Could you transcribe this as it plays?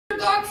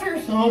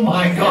boxers. Oh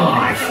my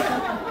gosh.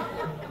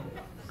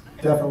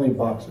 Definitely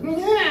boxers.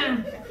 Yeah.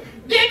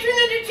 Bachelor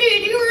number 2,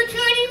 do you wear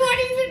tiny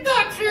whities or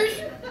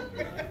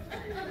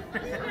boxers?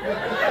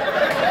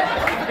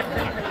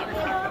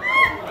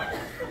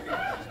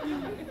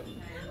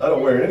 I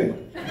don't wear any.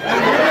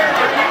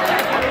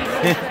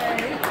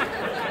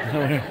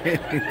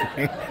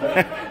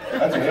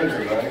 That's an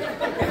answer,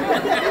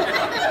 right?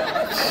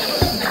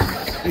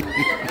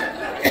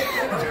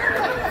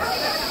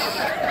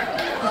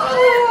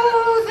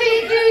 Oh,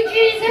 thank you,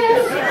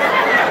 Jesus.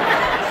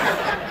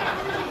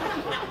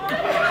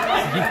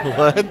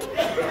 What?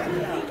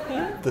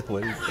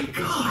 What is Oh my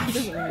gosh.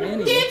 Bachelor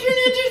number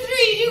 3,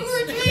 do you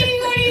wear tiny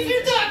whities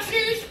or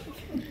boxers?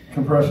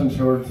 Compression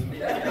shorts.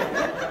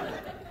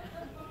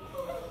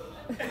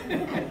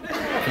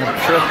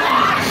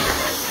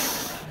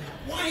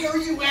 Why are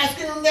you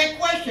asking him that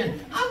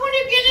question? I want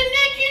to get a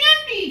matching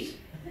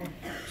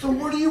undies. So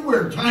what do you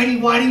wear? Tiny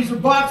whities or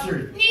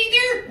boxers?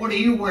 Neither. What do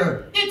you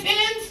wear?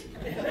 Depends.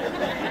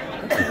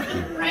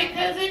 Right,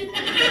 cousin?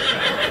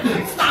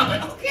 Stop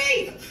it,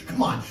 okay?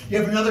 Come on. You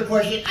have another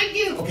question? I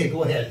do. Okay,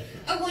 go ahead.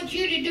 I want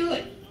you to do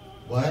it.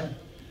 What?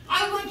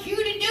 I want you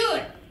to do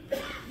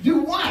it.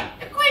 Do what?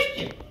 A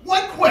question.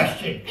 What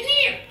question? An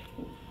ear.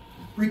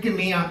 Freaking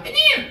me out. An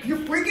ear. You're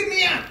freaking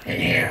me out.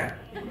 An ear.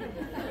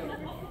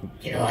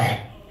 Do it.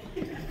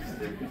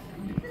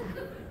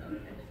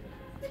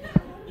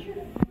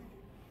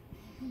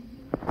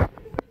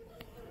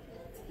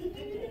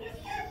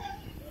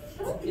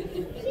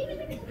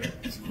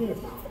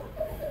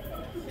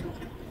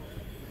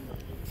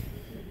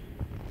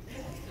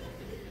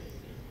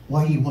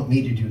 Why do you want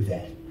me to do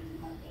that?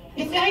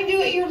 If I do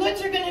it, your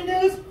lips are going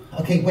to lose.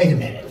 Okay, wait a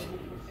minute.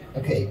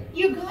 Okay.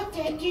 You got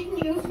that, didn't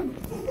you?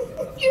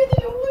 You're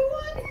the only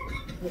one.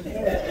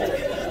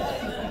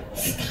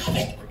 Stop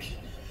it.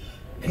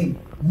 Okay,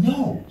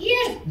 no.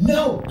 Yeah.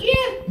 No.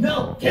 Yeah.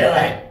 No. Do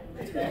it.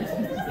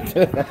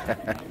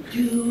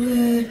 Do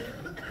it.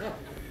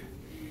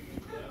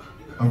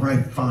 All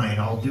right, fine,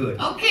 I'll do it.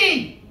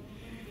 Okay.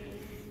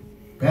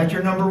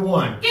 Badger number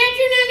 1.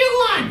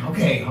 Bachelor number 1.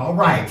 Okay, all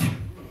right.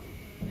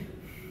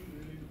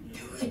 Do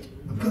it.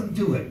 I'm gonna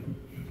do it.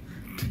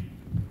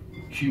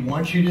 She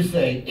wants you to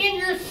say, In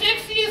your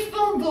sexiest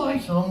phone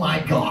voice. oh my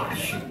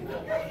gosh.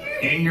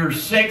 In your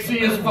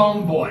sexiest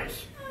phone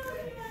voice.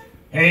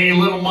 Hey,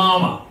 little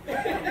mama.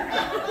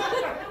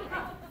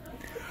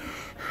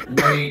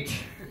 Wait,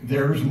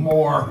 there's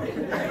more.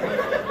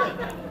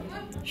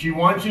 She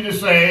wants you to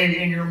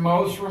say in your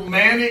most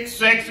romantic,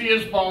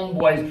 sexiest phone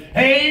voice,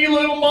 hey,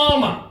 little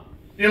mama.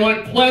 You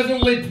look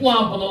pleasantly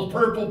plump in those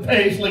purple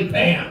paisley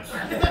pants.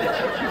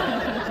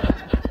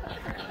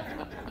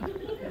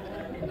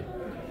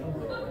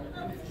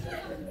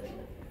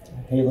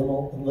 Hey,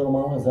 little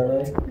mama, is that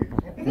right?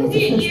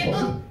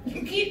 Yeah.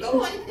 Keep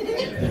going.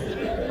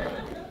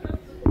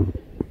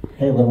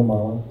 Hey, little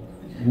mama,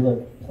 you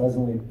look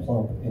pleasantly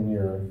plump in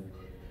your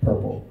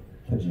purple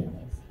pajamas.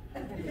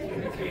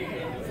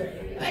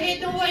 I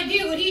had no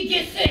idea what he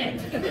just said.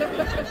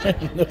 I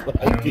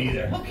don't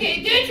either.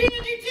 Okay, Bachelor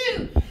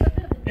number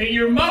 2. In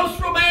your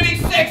most romantic,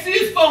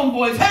 sexiest phone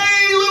voice,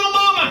 hey, little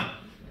mama.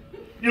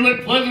 You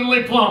look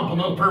pleasantly plump in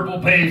those purple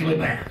paisley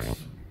pants.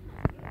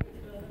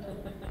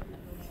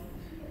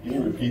 Can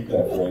you repeat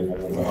that phrase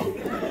one more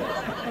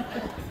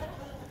time?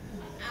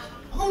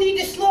 I'll need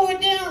to slow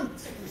it down.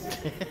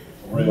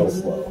 Real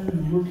slow.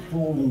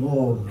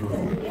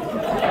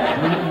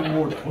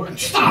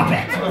 Stop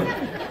it!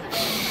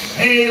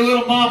 Hey,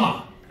 little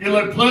mama. You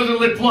look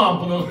pleasantly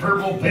plump in those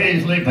purple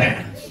paisley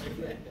pants.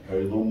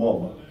 Hey, little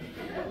mama,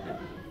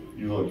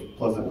 you look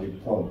pleasantly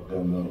plump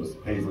in those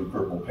paisley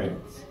purple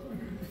pants.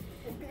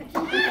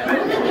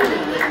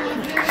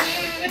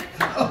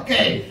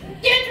 Okay.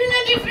 Bachelor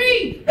number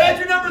 3.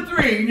 Badger number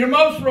 3, in your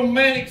most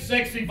romantic,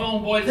 sexy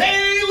phone voice,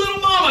 hey, little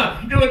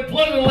mama, you look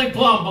pleasantly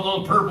plump in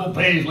those purple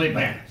paisley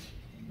pants.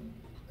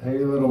 Hey,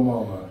 little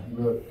mama, you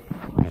look...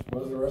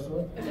 What was the rest of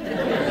it?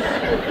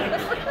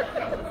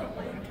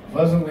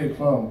 Pleasantly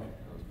plump.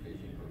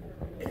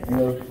 You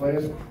know,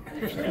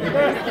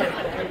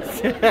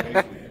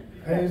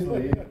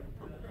 paisley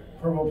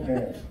purple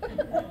pants.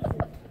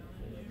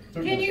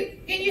 Can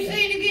you say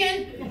it again?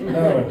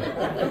 No.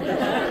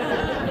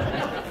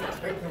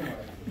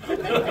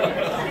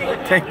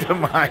 Take the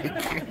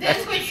mic.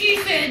 That's what she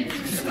said.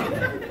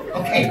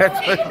 Okay. That's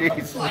what he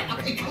What? said.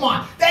 Okay, come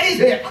on. That is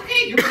it.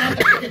 Okay. You're going to have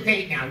to pick a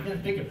date now. You're going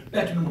to pick a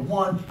Badger number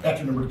 1,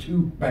 Badger number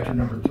 2, Badger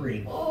number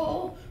 3.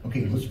 Oh,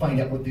 Okay, let's find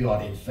out what the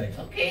audience thinks.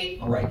 okay.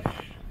 All right.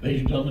 Ladies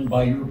and gentlemen,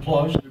 by your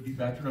applause, it would be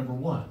Badger number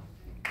 1.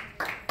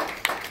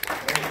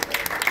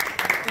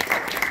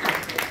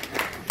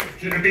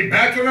 Should it be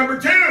Badger number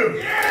 2?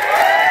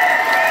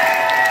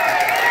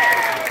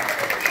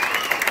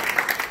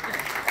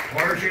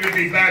 Or should it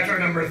be Badger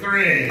number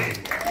 3? All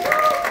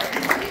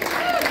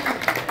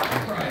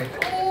right.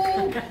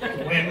 Oh,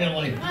 Wait,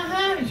 Millie.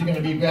 uh-huh. Is it going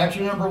to be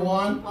Badger number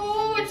 1,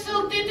 Oh, it's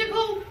so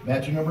difficult.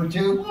 Badger number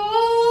 2,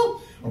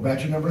 Oh, or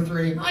Badger number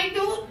 3? I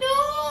don't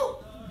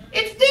know.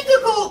 It's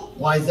difficult.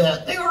 Why is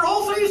that? They were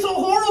all three so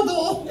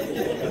horrible.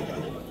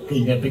 Okay,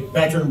 you gotta pick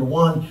bachelor number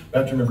 1,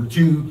 bachelor number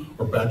 2,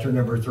 or bachelor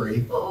number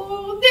 3.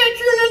 Oh,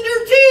 bachelor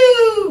number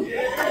 2.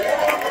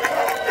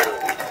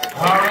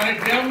 All right,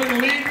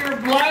 gentlemen, leave your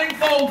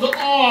blindfolds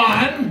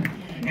on.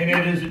 And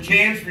it is a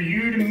chance for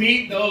you to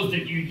meet those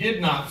that you did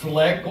not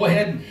select. Go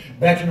ahead,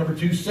 bachelor number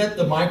 2, set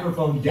the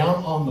microphone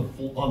down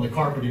on the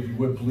carpet, if you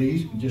would,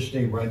 please, and just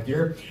stay right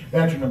there.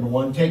 Bachelor number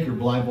 1, take your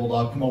blindfold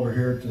off. Come over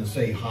here to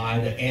say hi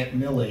to Aunt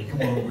Millie.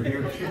 Come on over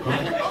here.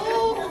 Hi.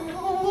 Oh,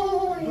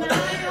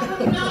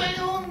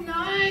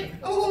 Nye.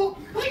 Oh,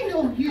 I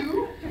know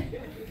you.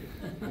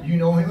 You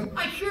know him?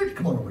 I sure.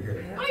 Come on over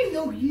here. I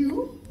know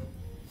you.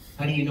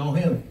 How do you know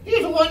him?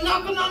 He's the one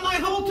knocking on my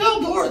hotel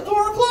door at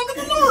 4 o'clock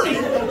in the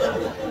morning.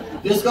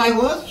 This guy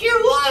was?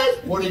 Sure was.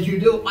 What did you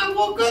do? I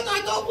woke up and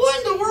I thought, what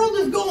in the world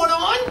is going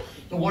on?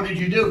 So what did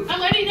you do? I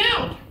let him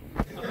out.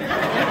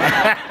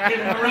 Give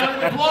him a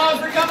round of applause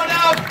for coming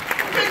out.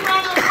 Big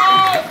round of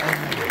applause.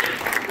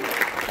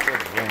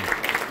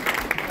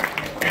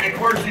 And of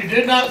course, you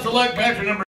did not select bachelor number